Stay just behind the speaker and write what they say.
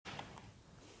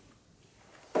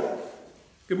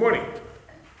Good morning.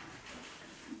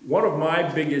 One of my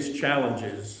biggest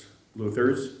challenges,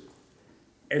 Luthers,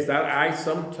 is that I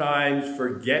sometimes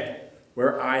forget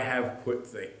where I have put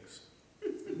things.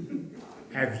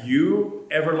 Have you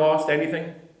ever lost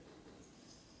anything?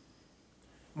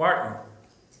 Martin,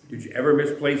 did you ever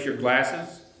misplace your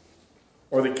glasses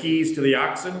or the keys to the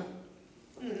oxen?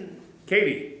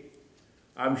 Katie,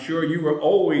 I'm sure you were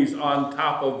always on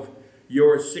top of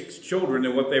your 6 children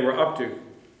and what they were up to.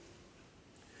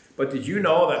 But did you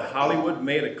know that Hollywood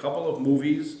made a couple of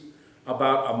movies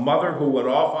about a mother who went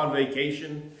off on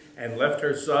vacation and left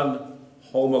her son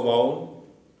home alone?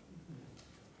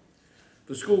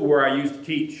 The school where I used to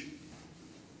teach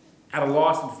had a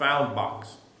lost and found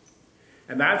box.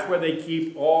 And that's where they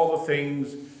keep all the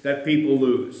things that people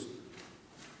lose.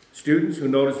 Students who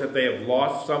notice that they have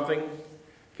lost something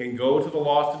can go to the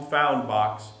lost and found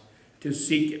box to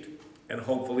seek it and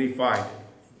hopefully find it.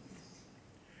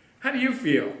 How do you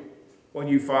feel when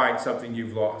you find something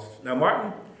you've lost? Now,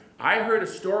 Martin, I heard a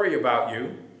story about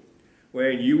you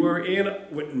when you were in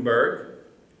Wittenberg.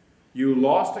 You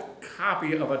lost a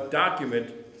copy of a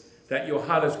document that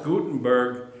Johannes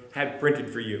Gutenberg had printed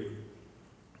for you.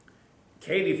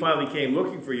 Katie finally came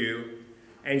looking for you,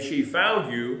 and she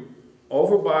found you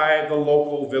over by the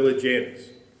local village inns.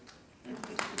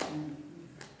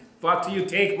 What do you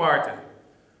think, Martin?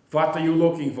 What are you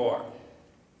looking for?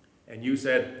 And you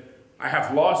said, I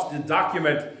have lost the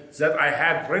document that I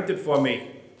had printed for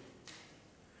me.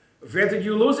 Where did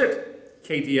you lose it?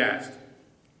 Katie asked.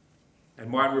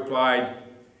 And Martin replied,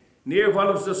 near one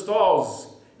of the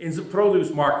stalls in the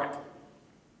produce market.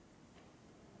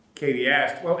 Katie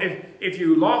asked, well, if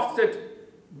you lost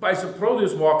it by the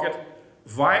produce market,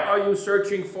 why are you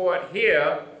searching for it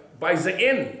here by the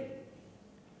inn?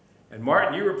 And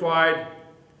Martin, you replied,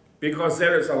 because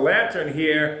there is a lantern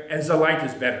here and the light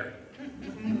is better.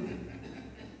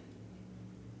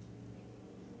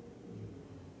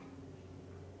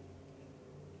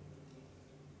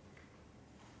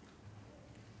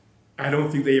 I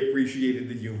don't think they appreciated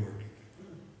the humor.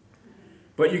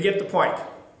 But you get the point.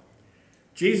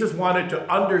 Jesus wanted to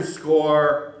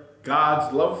underscore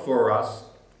God's love for us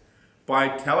by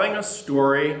telling a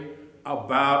story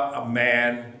about a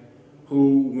man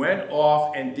who went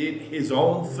off and did his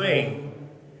own thing,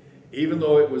 even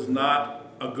though it was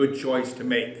not a good choice to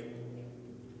make.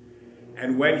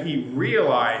 And when he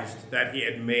realized that he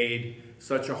had made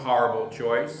such a horrible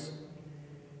choice,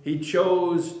 he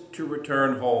chose to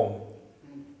return home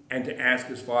and to ask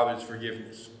his father's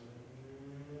forgiveness.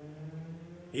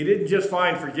 He didn't just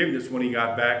find forgiveness when he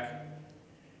got back,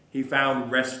 he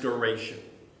found restoration.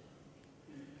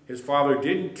 His father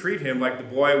didn't treat him like the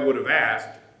boy would have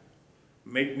asked,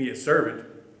 make me a servant.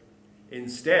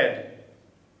 Instead,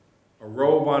 a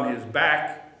robe on his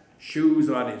back, shoes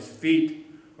on his feet,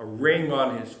 a ring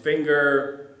on his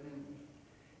finger,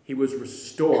 he was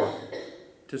restored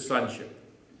to sonship.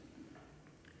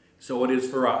 So it is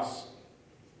for us.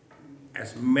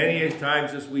 As many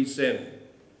times as we sin,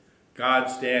 God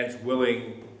stands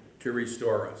willing to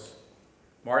restore us.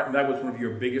 Martin, that was one of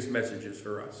your biggest messages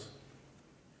for us.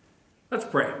 Let's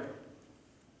pray.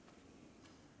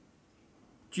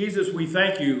 Jesus, we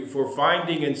thank you for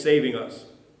finding and saving us.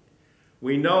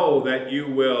 We know that you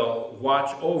will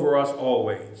watch over us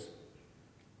always.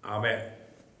 Amen.